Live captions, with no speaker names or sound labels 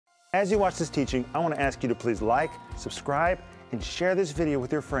As you watch this teaching, I want to ask you to please like, subscribe, and share this video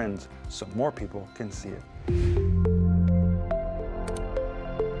with your friends so more people can see it.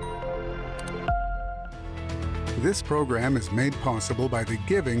 This program is made possible by the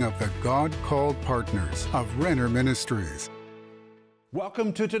giving of the God-called partners of Renner Ministries.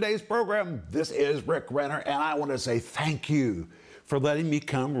 Welcome to today's program. This is Rick Renner, and I want to say thank you for letting me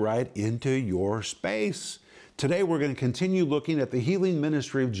come right into your space. Today we're going to continue looking at the healing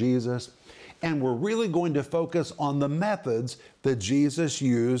ministry of Jesus, and we're really going to focus on the methods that Jesus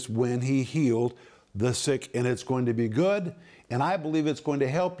used when he healed the sick, and it's going to be good, and I believe it's going to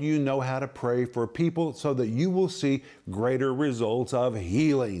help you know how to pray for people so that you will see greater results of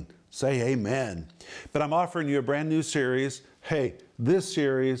healing. Say amen. But I'm offering you a brand new series. Hey, this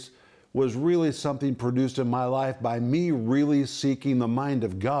series was really something produced in my life by me really seeking the mind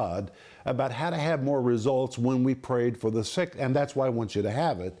of God about how to have more results when we prayed for the sick, and that's why I want you to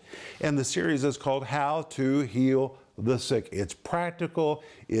have it. And the series is called How to Heal the Sick. It's practical,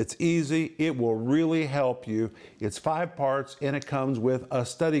 it's easy, it will really help you. It's 5 parts, and it comes with a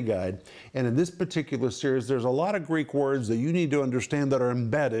study guide. And in this particular series, there's a lot of Greek words that you need to understand that are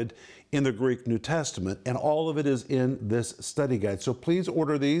embedded in the Greek New Testament, and all of it is in this study guide. So please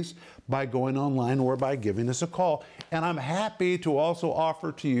order these by going online or by giving us a call. And I'm happy to also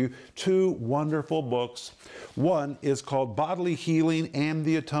offer to you 2 wonderful books. One is called Bodily Healing and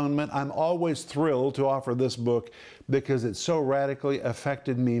the Atonement. I'm always thrilled to offer this book because it so radically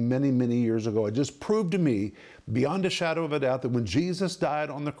affected me many, many years ago. It just proved to me beyond a shadow of a doubt that when Jesus died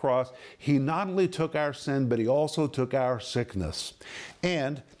on the cross, he not only took our sin, but he also took our sickness.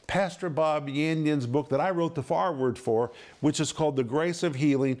 And Pastor Bob Yandian's book that I wrote the foreword for, which is called The Grace of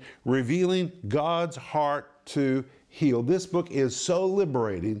Healing, Revealing God's Heart to Heal. This book is so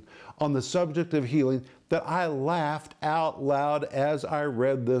liberating on the subject of healing that I laughed out loud as I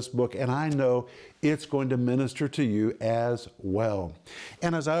read this book, and I know it's going to minister to you as well.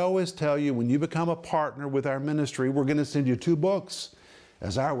 And as I always tell you, when you become a partner with our ministry, we're going to send you 2 books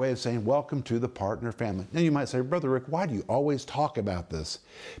as our way of saying, welcome to the partner family. Now you might say, Brother Rick, why do you always talk about this?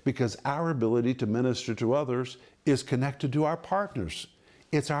 Because our ability to minister to others is connected to our partners.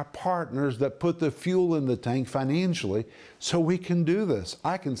 It's our partners that put the fuel in the tank financially so we can do this.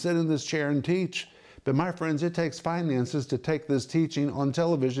 I can sit in this chair and teach, but my friends, it takes finances to take this teaching on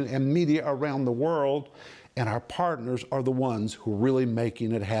television and media around the world, and our partners are the ones who are really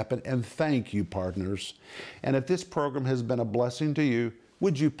making it happen. And thank you, partners. And if this program has been a blessing to you,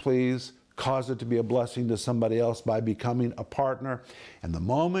 would you please cause it to be a blessing to somebody else by becoming a partner? And the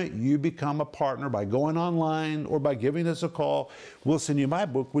moment you become a partner by going online or by giving us a call, we'll send you my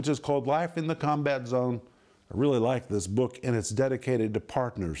book, which is called Life in the Combat Zone. I really like this book, and it's dedicated to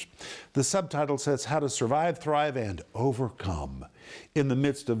partners. The subtitle says How to Survive, Thrive, and Overcome in the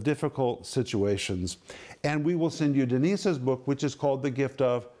Midst of Difficult Situations. And we will send you Denise's book, which is called The Gift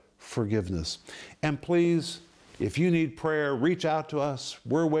of Forgiveness. And please, if you need prayer, reach out to us.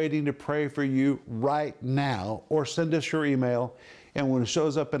 We're waiting to pray for you right now, or send us your email. And when it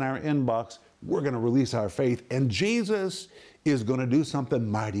shows up in our inbox, we're going to release our faith, and Jesus is going to do something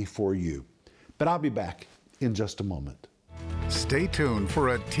mighty for you. But I'll be back in just a moment. Stay tuned for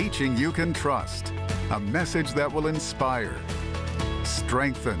a teaching you can trust, a message that will inspire,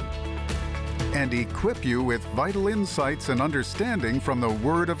 strengthen, and equip you with vital insights and understanding from the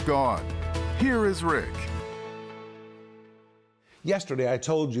Word of God. Here is Rick. Yesterday, I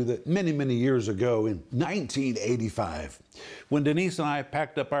told you that many, many years ago in 1985, when Denise and I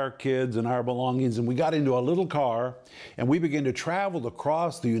packed up our kids and our belongings and we got into a little car and we began to travel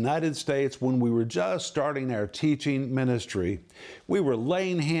across the United States when we were just starting our teaching ministry. We were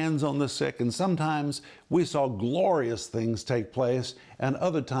laying hands on the sick, and sometimes we saw glorious things take place, and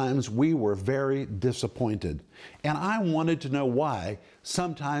other times we were very disappointed. And I wanted to know why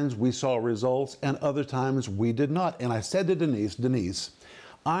sometimes we saw results and other times we did not. And I said to Denise,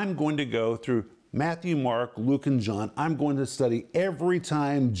 I'm going to go through Matthew, Mark, Luke, and John. I'm going to study every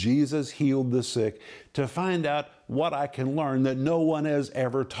time Jesus healed the sick to find out what I can learn that no one has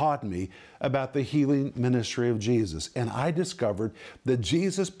ever taught me about the healing ministry of Jesus. And I discovered that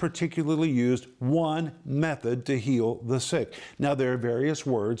Jesus particularly used one method to heal the sick. Now, there are various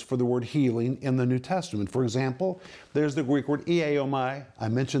words for the word healing in the New Testament. For example, there's the Greek word iaomai. I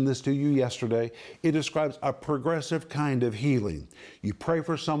mentioned this to you yesterday. It describes a progressive kind of healing. You pray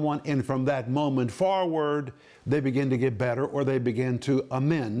for someone, and from that moment forward, they begin to get better or they begin to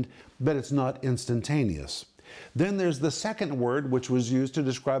amend, but it's not instantaneous. Then there's the second word, which was used to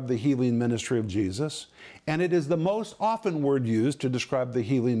describe the healing ministry of Jesus. And it is the most often word used to describe the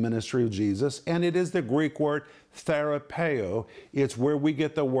healing ministry of Jesus. And it is the Greek word therapeo. It's where we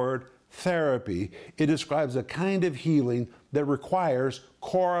get the word therapy. It describes a kind of healing that requires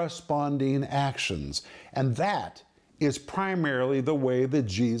corresponding actions. And that is primarily the way that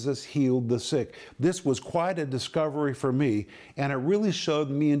Jesus healed the sick. This was quite a discovery for me, and it really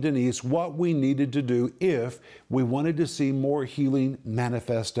showed me and Denise what we needed to do if we wanted to see more healing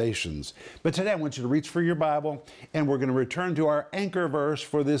manifestations. But today I want you to reach for your Bible, and we're going to return to our anchor verse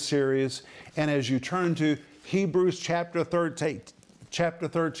for this series. And as you turn to Hebrews chapter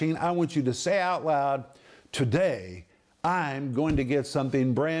 13, I want you to say out loud, today I'm going to get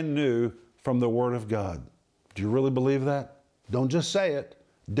something brand new from the Word of God. Do you really believe that? Don't just say it,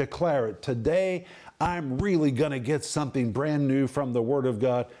 declare it. Today, I'm really going to get something brand new from the Word of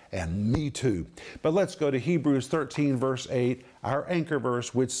God, and me too. But let's go to Hebrews 13, verse 8, our anchor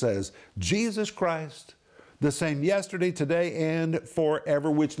verse, which says, Jesus Christ, the same yesterday, today, and forever,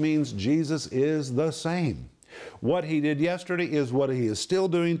 which means Jesus is the same. What He did yesterday is what He is still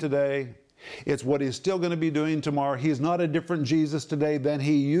doing today. It's what He's still going to be doing tomorrow. He's not a different Jesus today than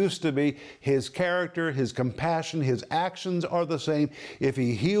He used to be. His character, His compassion, His actions are the same. If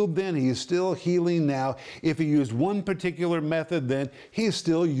He healed then, He's still healing now. If He used one particular method then, He's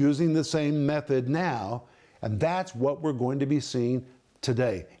still using the same method now. And that's what we're going to be seeing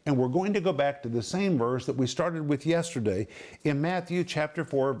today. And we're going to go back to the same verse that we started with yesterday in Matthew chapter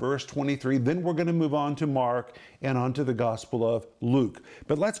 4, verse 23. Then we're going to move on to Mark and on to the Gospel of Luke.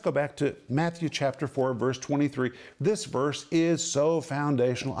 But let's go back to Matthew chapter 4, verse 23. This verse is so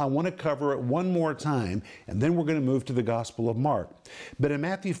foundational. I want to cover it one more time, and then we're going to move to the Gospel of Mark. But in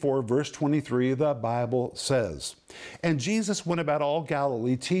Matthew 4, verse 23, the Bible says, "And Jesus went about all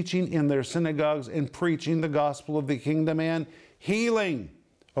Galilee, teaching in their synagogues and preaching the gospel of the kingdom and healing."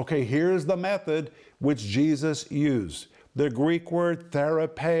 Okay, here's the method which Jesus used. The Greek word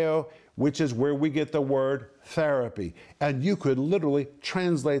therapeo, which is where we get the word therapy. And you could literally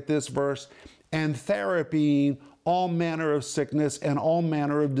translate this verse, and therapying all manner of sickness and all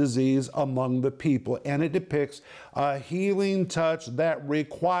manner of disease among the people. And it depicts a healing touch that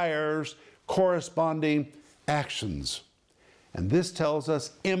requires corresponding actions. And this tells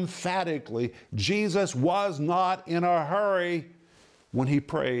us emphatically Jesus was not in a hurry when He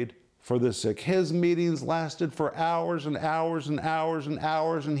prayed for the sick. His meetings lasted for hours and hours and hours and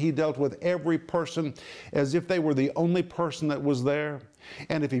hours, and He dealt with every person as if they were the only person that was there.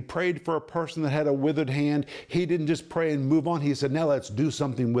 And if He prayed for a person that had a withered hand, He didn't just pray and move on. He said, now let's do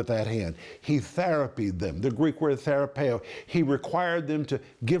something with that hand. He therapied them, the Greek word therapeo. He required them to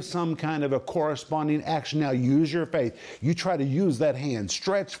give some kind of a corresponding action. Now use your faith. You try to use that hand.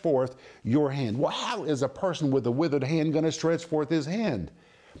 Stretch forth your hand. Well, how is a person with a withered hand going to stretch forth his hand?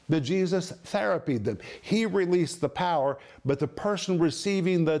 But Jesus therapied them. He released the power, but the person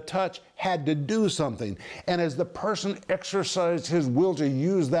receiving the touch had to do something. And as the person exercised his will to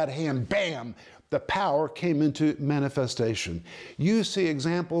use that hand, bam, the power came into manifestation. You see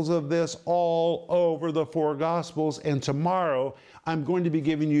examples of this all over the four Gospels, and tomorrow I'm going to be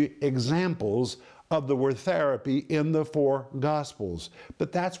giving you examples of the word therapy in the four Gospels.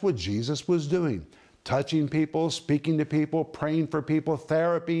 But that's what Jesus was doing. Touching people, speaking to people, praying for people,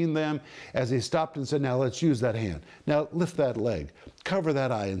 therapying them, as He stopped and said, now let's use that hand. Now lift that leg, cover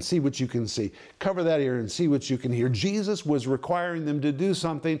that eye and see what you can see. Cover that ear and see what you can hear. Jesus was requiring them to do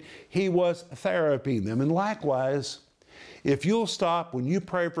something. He was therapying them. And likewise, if you'll stop when you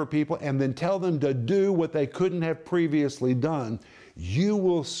pray for people and then tell them to do what they couldn't have previously done, you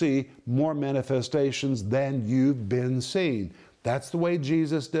will see more manifestations than you've been seeing. That's the way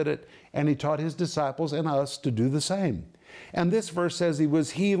Jesus did it, and He taught His disciples and us to do the same. And this verse says He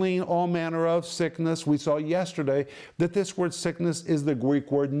was healing all manner of sickness. We saw yesterday that this word sickness is the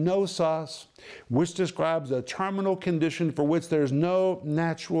Greek word nosos, which describes a terminal condition for which there's no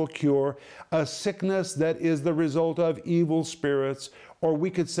natural cure, a sickness that is the result of evil spirits, or we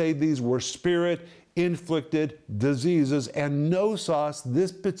could say these were spirit-inflicted diseases. And nosos,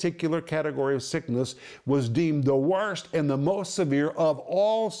 this particular category of sickness, was deemed the worst and the most severe of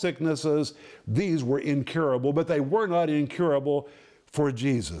all sicknesses. These were incurable, but they were not incurable for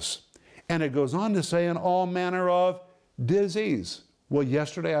Jesus. And it goes on to say, in all manner of disease. Well,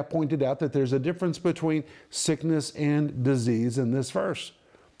 yesterday I pointed out that there's a difference between sickness and disease in this verse.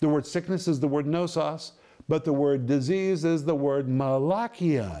 The word sickness is the word nosos, but the word disease is the word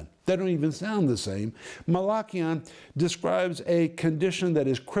malachion. They don't even sound the same. Malachion describes a condition that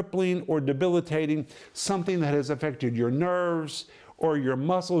is crippling or debilitating, something that has affected your nerves or your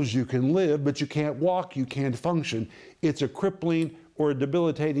muscles, you can live, but you can't walk, you can't function. It's a crippling or a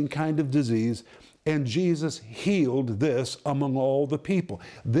debilitating kind of disease, and Jesus healed this among all the people.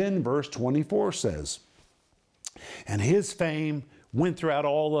 Then verse 24 says, and his fame went throughout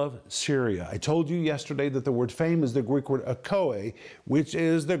all of Syria. I told you yesterday that the word fame is the Greek word akoe, which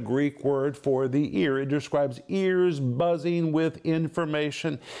is the Greek word for the ear. It describes ears buzzing with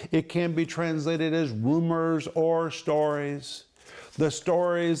information. It can be translated as rumors or stories. The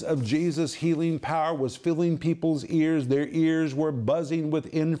stories of Jesus' healing power was filling people's ears. Their ears were buzzing with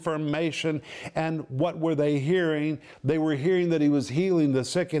information. And what were they hearing? They were hearing that he was healing the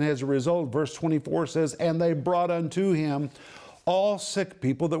sick, and as a result, verse 24 says, and they brought unto him all sick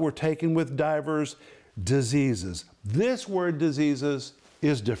people that were taken with divers diseases. This word diseases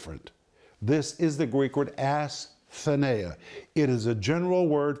is different. This is the Greek word asthenia. It is a general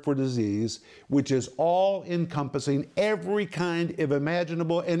word for disease, which is all-encompassing. Every kind of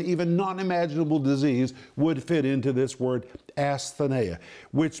imaginable and even non-imaginable disease would fit into this word asthenia,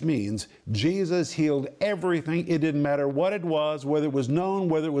 which means Jesus healed everything. It didn't matter what it was, whether it was known,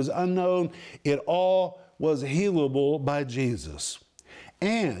 whether it was unknown, it all was healable by Jesus.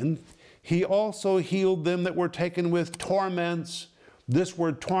 And he also healed them that were taken with torments. This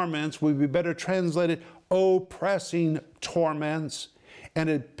word torments would be better translated oppressing torments. And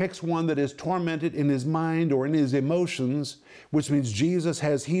it picks one that is tormented in his mind or in his emotions, which means Jesus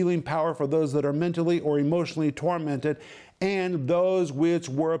has healing power for those that are mentally or emotionally tormented, and those which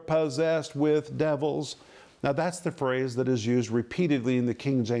were possessed with devils. Now, that's the phrase that is used repeatedly in the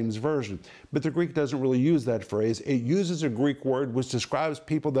King James Version. But the Greek doesn't really use that phrase. It uses a Greek word which describes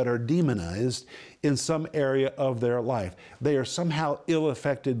people that are demonized in some area of their life. They are somehow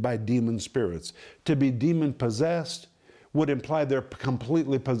ill-affected by demon spirits. To be demon-possessed would imply they're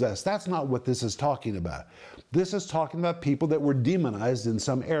completely possessed. That's not what this is talking about. This is talking about people that were demonized in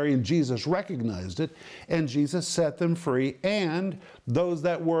some area, and Jesus recognized it, and Jesus set them free. And those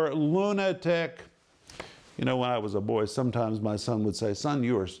that were lunatic. You know, when I was a boy, sometimes my son would say,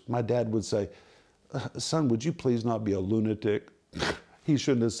 my dad would say, son, would you please not be a lunatic? He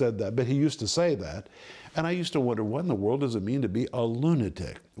shouldn't have said that, but he used to say that. And I used to wonder, what in the world does it mean to be a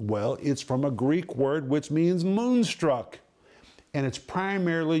lunatic? Well, it's from a Greek word which means moonstruck. And it's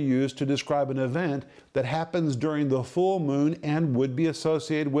primarily used to describe an event that happens during the full moon and would be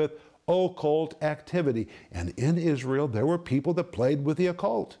associated with occult activity. And in Israel, there were people that played with the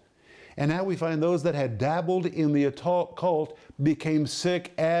occult. And now we find those that had dabbled in the occult became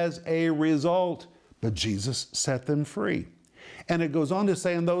sick as a result, but Jesus set them free. And it goes on to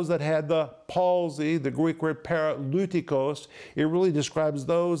say, in those that had the palsy, the Greek word paralytikos, it really describes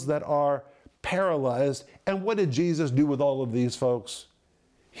those that are paralyzed. And what did Jesus do with all of these folks?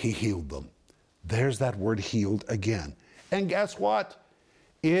 He healed them. There's that word healed again. And guess what?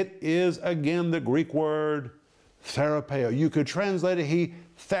 It is again the Greek word therapeo. You could translate it, he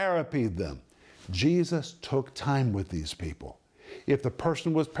therapied them. Jesus took time with these people. If the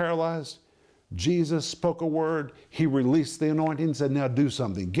person was paralyzed, Jesus spoke a word, he released the anointing and said, now do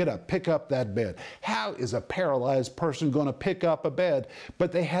something. Get up, pick up that bed. How is a paralyzed person going to pick up a bed?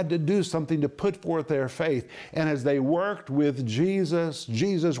 But they had to do something to put forth their faith. And as they worked with Jesus,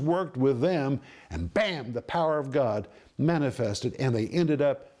 Jesus worked with them, and bam, the power of God manifested, and they ended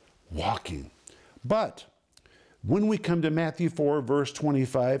up walking. But when we come to Matthew 4, verse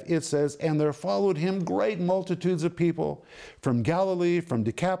 25, it says, and there followed him great multitudes of people from Galilee, from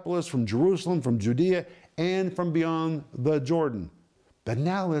Decapolis, from Jerusalem, from Judea, and from beyond the Jordan. But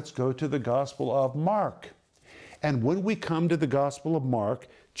now let's go to the Gospel of Mark. And when we come to the Gospel of Mark,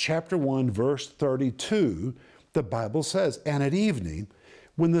 chapter 1, verse 32, the Bible says, and at evening,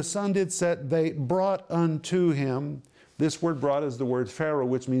 when the sun did set, they brought unto him. This word brought is the word pharaoh,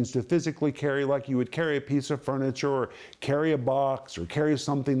 which means to physically carry, like you would carry a piece of furniture or carry a box or carry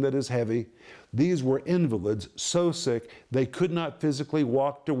something that is heavy. These were invalids, so sick they could not physically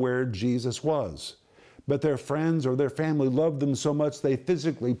walk to where Jesus was. But their friends or their family loved them so much they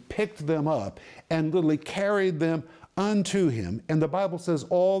physically picked them up and literally carried them unto him. And the Bible says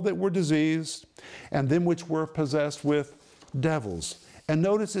all that were diseased and them which were possessed with devils. And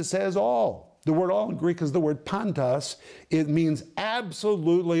notice it says all. The word all in Greek is the word pantos. It means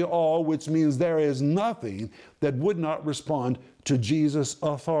absolutely all, which means there is nothing that would not respond to Jesus'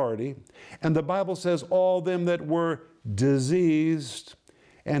 authority. And the Bible says all them that were diseased.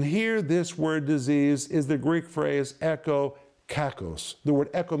 And here this word disease is the Greek phrase echo kakos. The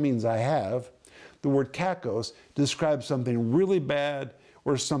word echo means I have. The word kakos describes something really bad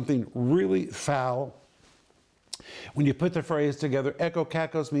or something really foul. When you put the phrase together,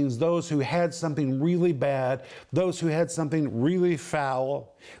 ekokakos means those who had something really bad, those who had something really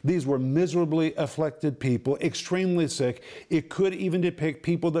foul. These were miserably afflicted people, extremely sick. It could even depict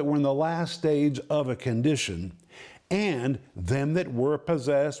people that were in the last stage of a condition. And them that were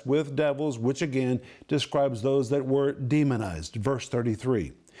possessed with devils, which again describes those that were demonized. Verse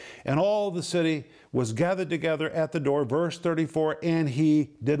 33. And all the city was gathered together at the door. Verse 34. And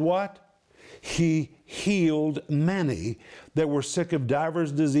he did what? He healed many that were sick of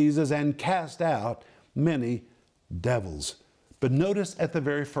divers diseases and cast out many devils. But notice at the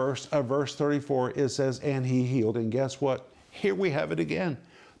very first of verse 34, it says, and he healed. And guess what? Here we have it again.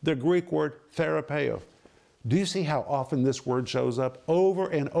 The Greek word therapeo. Do you see how often this word shows up over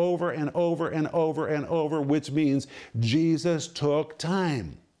and over and over and over and over, which means Jesus took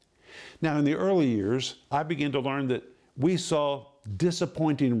time. Now, in the early years, I began to learn that we saw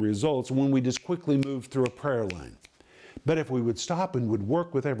disappointing results when we just quickly moved through a prayer line. But if we would stop and would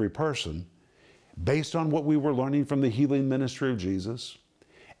work with every person based on what we were learning from the healing ministry of Jesus,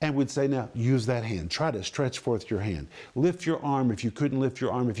 and we'd say, now, use that hand. Try to stretch forth your hand. Lift your arm if you couldn't lift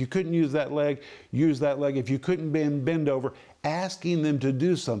your arm. If you couldn't use that leg, use that leg. If you couldn't bend over, asking them to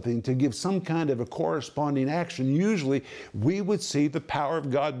do something, to give some kind of a corresponding action, usually we would see the power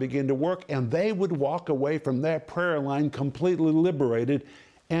of God begin to work, and they would walk away from that prayer line completely liberated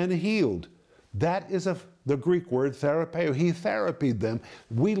and healed. That is the Greek word therapeo. He therapied them.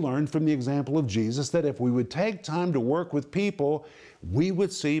 We learned from the example of Jesus that if we would take time to work with people, we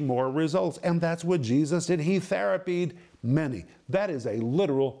would see more results. And that's what Jesus did. He therapied many. That is a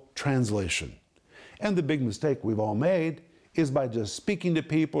literal translation. And the big mistake we've all made is by just speaking to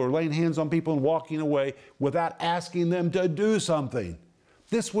people or laying hands on people and walking away without asking them to do something.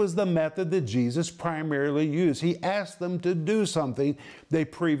 This was the method that Jesus primarily used. He asked them to do something they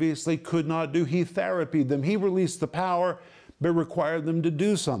previously could not do. He therapied them. He released the power, but required them to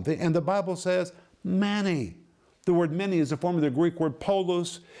do something. And the Bible says many. The word many is a form of the Greek word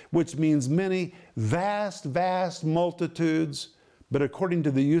polos, which means many, vast, vast multitudes. But according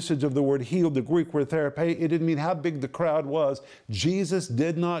to the usage of the word healed, the Greek word therapé, it didn't mean how big the crowd was. Jesus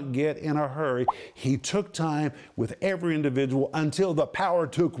did not get in a hurry. He took time with every individual until the power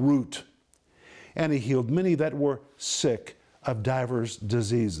took root. And he healed many that were sick of divers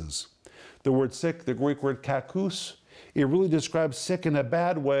diseases. The word sick, the Greek word kakus, it really describes sick in a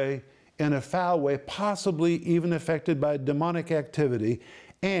bad way, in a foul way, possibly even affected by demonic activity,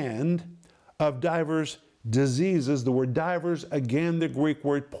 and of divers diseases. The word divers, again, the Greek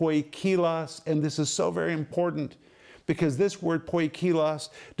word poikilos, and this is so very important because this word poikilos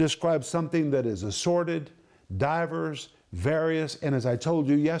describes something that is assorted, divers, various, and as I told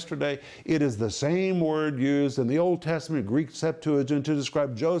you yesterday, it is the same word used in the Old Testament Greek Septuagint to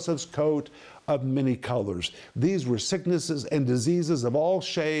describe Joseph's coat of many colors. These were sicknesses and diseases of all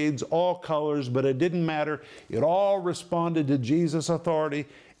shades, all colors, but it didn't matter. It all responded to Jesus' authority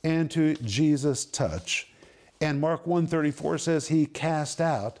and to Jesus' touch. And Mark 1:34 says he cast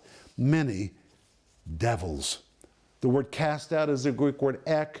out many devils. The word cast out is the Greek word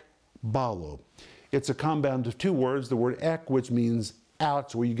ekbalo. It's a compound of two words, the word ek, which means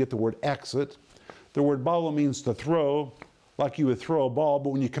out, so where you get the word exit. The word balo means to throw, like you would throw a ball, but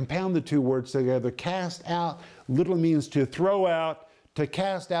when you compound the two words together, cast out literally means to throw out, to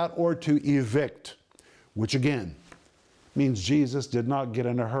cast out, or to evict, which again means Jesus did not get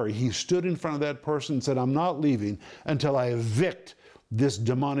in a hurry. He stood in front of that person and said, I'm not leaving until I evict this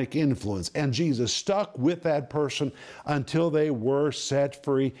demonic influence. And Jesus stuck with that person until they were set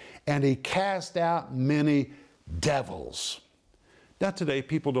free, and he cast out many devils. Now today,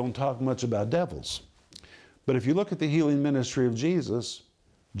 people don't talk much about devils. But if you look at the healing ministry of Jesus,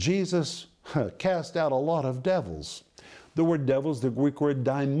 Jesus cast out a lot of devils. The word devils, the Greek word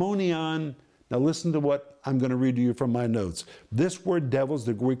daimonion. Now listen to what I'm going to read to you from my notes. This word devils,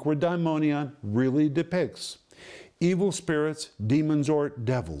 the Greek word daimonion, really depicts evil spirits, demons, or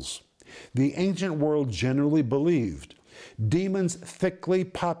devils. The ancient world generally believed demons thickly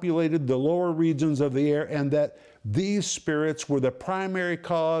populated the lower regions of the air and that these spirits were the primary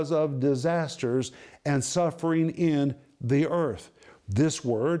cause of disasters and suffering in the earth. This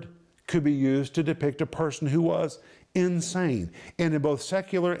word could be used to depict a person who was insane. And in both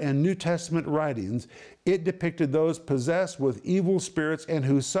secular and New Testament writings, it depicted those possessed with evil spirits and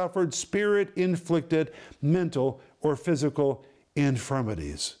who suffered spirit-inflicted mental or physical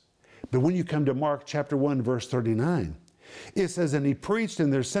infirmities. But when you come to Mark chapter 1, verse 39, it says, and he preached in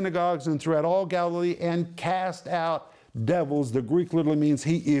their synagogues and throughout all Galilee and cast out devils. The Greek literally means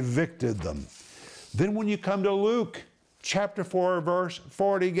he evicted them. Then when you come to Luke chapter 4, verse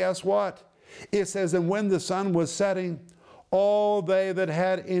 40, guess what? It says, and when the sun was setting, all they that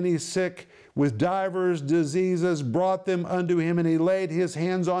had any sick with divers diseases brought them unto him, and he laid his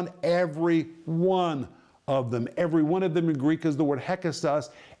hands on every one of them. Every one of them in Greek is the word hekastos.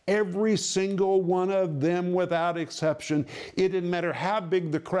 Every single one of them without exception. It didn't matter how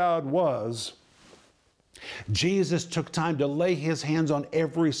big the crowd was. Jesus took time to lay his hands on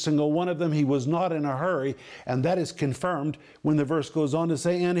every single one of them. He was not in a hurry, and that is confirmed when the verse goes on to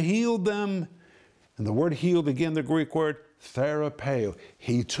say, and healed them. And the word healed, again, the Greek word therapeo.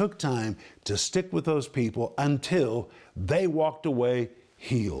 He took time to stick with those people until they walked away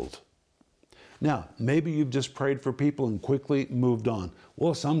healed. Now, maybe you've just prayed for people and quickly moved on.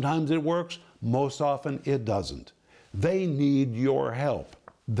 Well, sometimes it works. Most often it doesn't. They need your help.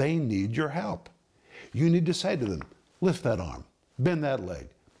 They need your help. You need to say to them, lift that arm, bend that leg,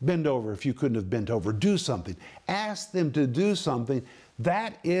 bend over if you couldn't have bent over, do something. Ask them to do something.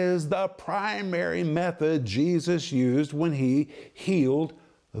 That is the primary method Jesus used when he healed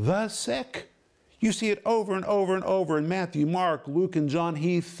the sick. You see it over and over and over in Matthew, Mark, Luke, and John.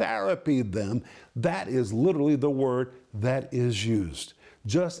 He therapied them. That is literally the word that is used.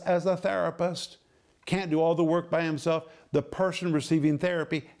 Just as a therapist can't do all the work by himself, the person receiving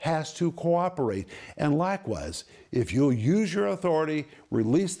therapy has to cooperate. And likewise, if you'll use your authority,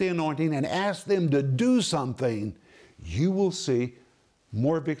 release the anointing, and ask them to do something, you will see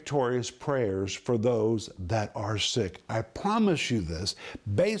more victorious prayers for those that are sick. I promise you this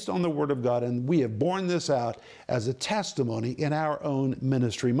based on the Word of God, and we have borne this out as a testimony in our own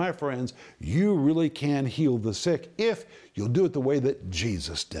ministry. My friends, you really can heal the sick if you'll do it the way that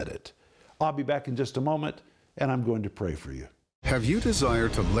Jesus did it. I'll be back in just a moment, and I'm going to pray for you. Have you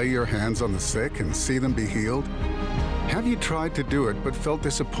desired to lay your hands on the sick and see them be healed? Have you tried to do it but felt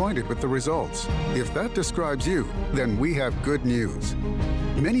disappointed with the results? If that describes you, then we have good news.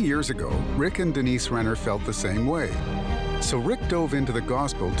 Many years ago, Rick and Denise Renner felt the same way. So Rick dove into the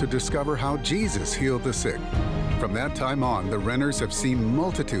gospel to discover how Jesus healed the sick. From that time on, the Renners have seen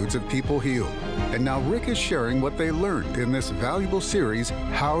multitudes of people healed. And now Rick is sharing what they learned in this valuable series,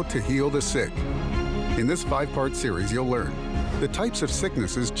 How to Heal the Sick. In this 5-part series, you'll learn the types of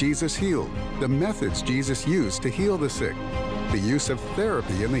sicknesses Jesus healed, the methods Jesus used to heal the sick, the use of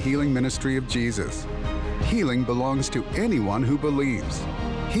therapy in the healing ministry of Jesus. Healing belongs to anyone who believes.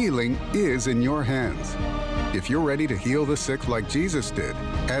 Healing is in your hands. If you're ready to heal the sick like Jesus did,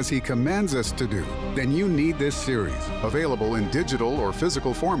 as he commands us to do, then you need this series. Available in digital or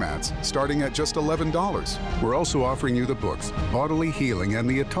physical formats, starting at just $11. We're also offering you the books, Bodily Healing and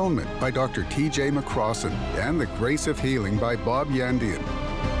the Atonement by Dr. T.J. McCrossan and The Grace of Healing by Bob Yandian.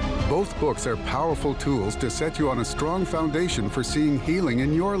 Both books are powerful tools to set you on a strong foundation for seeing healing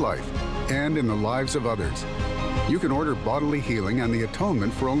in your life and in the lives of others. You can order Bodily Healing and the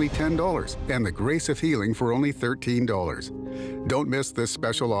Atonement for only $10 and The Grace of Healing for only $13. Don't miss this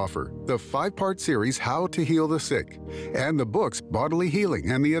special offer, the 5-part series How to Heal the Sick, and the books Bodily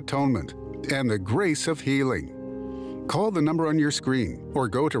Healing and the Atonement, and The Grace of Healing. Call the number on your screen or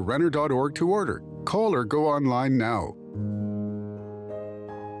go to renner.org to order. Call or go online now.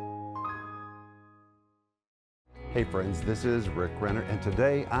 Hey friends, this is Rick Renner, and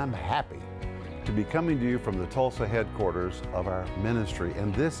today I'm happy to be coming to you from the Tulsa headquarters of our ministry.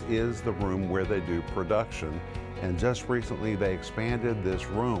 And this is the room where they do production. And just recently they expanded this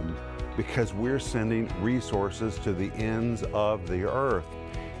room because we're sending resources to the ends of the earth.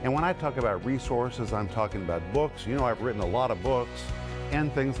 And when I talk about resources, I'm talking about books. You know, I've written a lot of books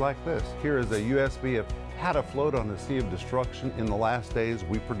and things like this. Here is a USB of How to Float on a Sea of Destruction in the Last Days.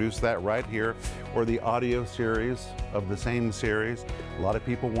 We produced that right here, or the audio series of the same series. A lot of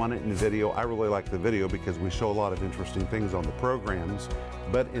people want it in video. I really like the video because we show a lot of interesting things on the programs.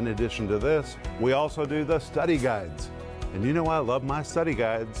 But in addition to this, we also do the study guides. And you know, I love my study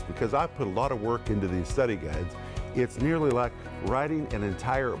guides because I put a lot of work into these study guides. It's nearly like writing an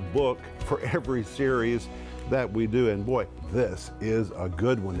entire book for every series that we do. And boy, this is a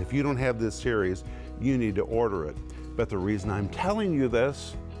good one. If you don't have this series, you need to order it. But the reason I'm telling you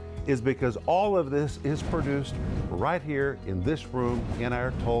this is because all of this is produced right here in this room in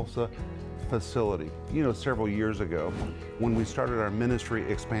our Tulsa facility. You know, several years ago, when we started our ministry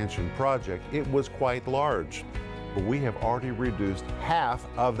expansion project, it was quite large, but we have already reduced half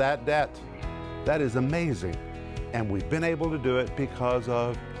of that debt. That is amazing. And we've been able to do it because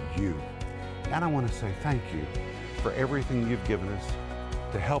of you. And I want to say thank you for everything you've given us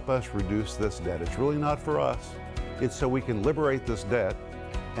to help us reduce this debt. It's really not for us. It's so we can liberate this debt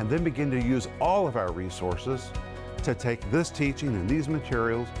and then begin to use all of our resources to take this teaching and these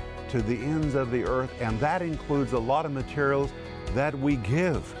materials to the ends of the earth, and that includes a lot of materials that we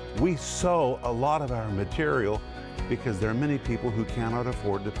give. We sow a lot of our material because there are many people who cannot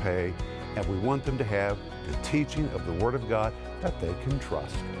afford to pay, and we want them to have the teaching of the Word of God that they can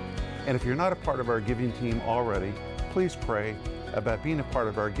trust. And if you're not a part of our giving team already, please pray about being a part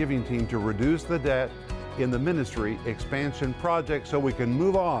of our giving team to reduce the debt in the ministry expansion project so we can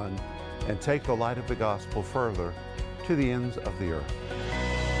move on and take the light of the gospel further to the ends of the earth.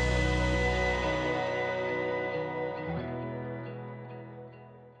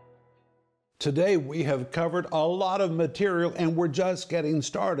 Today we have covered a lot of material and we're just getting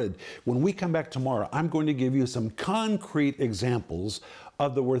started. When we come back tomorrow, I'm going to give you some concrete examples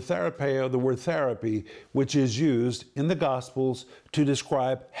of the word therapeo, the word therapy, which is used in the Gospels to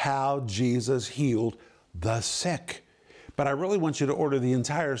describe how Jesus healed the sick. But I really want you to order the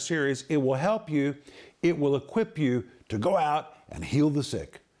entire series. It will help you, it will equip you to go out and heal the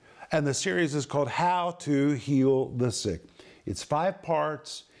sick. And the series is called How to Heal the Sick. It's 5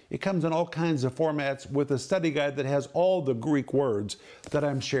 parts. It comes in all kinds of formats with a study guide that has all the Greek words that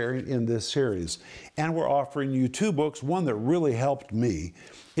I'm sharing in this series. And we're offering you 2 books, one that really helped me.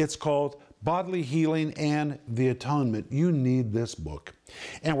 It's called Bodily Healing and the Atonement. You need this book.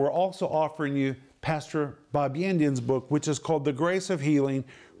 And we're also offering you Pastor Bob Yandian's book, which is called The Grace of Healing,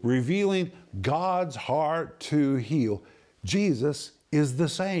 Revealing God's Heart to Heal. Jesus is the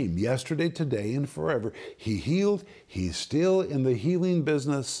same yesterday, today, and forever. He healed. He's still in the healing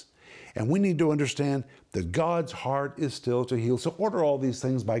business. And we need to understand that God's heart is still to heal. So order all these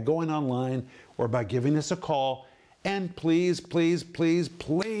things by going online or by giving us a call. And please, please, please,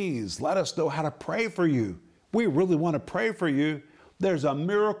 please let us know how to pray for you. We really want to pray for you. There's a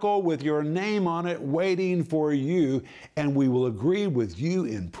miracle with your name on it waiting for you, and we will agree with you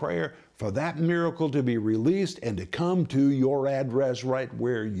in prayer for that miracle to be released and to come to your address right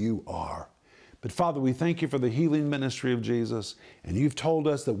where you are. But Father, we thank you for the healing ministry of Jesus, and you've told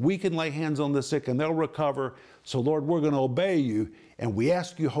us that we can lay hands on the sick and they'll recover. So Lord, we're going to obey you, and we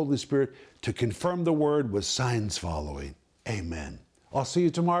ask you, Holy Spirit, to confirm the word with signs following. Amen. I'll see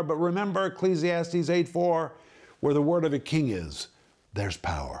you tomorrow, but remember Ecclesiastes 8:4, where the word of a king is, there's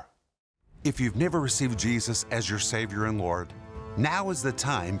power. If you've never received Jesus as your Savior and Lord, now is the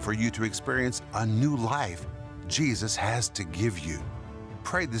time for you to experience a new life Jesus has to give you.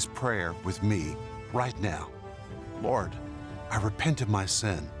 Pray this prayer with me right now. Lord, I repent of my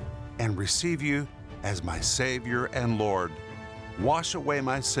sin and receive you as my Savior and Lord. Wash away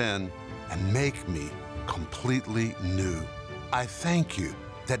my sin and make me completely new. I thank you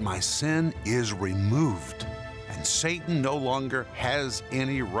that my sin is removed and Satan no longer has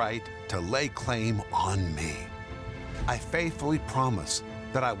any right to lay claim on me. I faithfully promise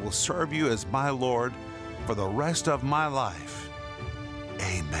that I will serve you as my Lord for the rest of my life.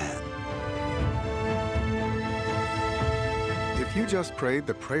 Amen. If you just prayed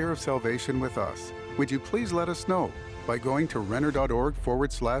the prayer of salvation with us, would you please let us know by going to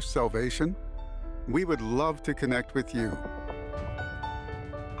renner.org/salvation? We would love to connect with you.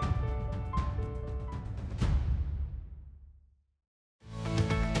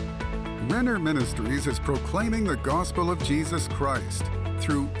 Renner Ministries is proclaiming the gospel of Jesus Christ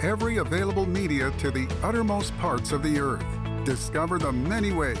through every available media to the uttermost parts of the earth. Discover the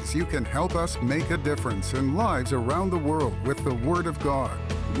many ways you can help us make a difference in lives around the world with the Word of God.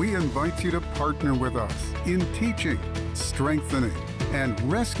 We invite you to partner with us in teaching, strengthening, and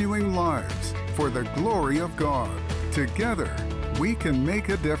rescuing lives for the glory of God. Together, we can make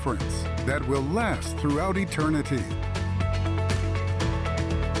a difference that will last throughout eternity.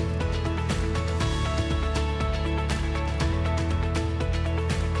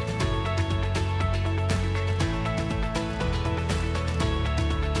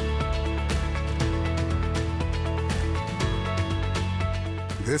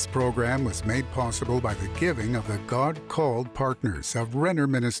 This program was made possible by the giving of the God-called partners of Renner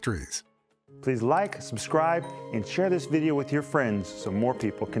Ministries. Please like, subscribe, and share this video with your friends so more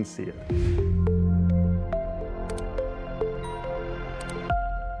people can see it.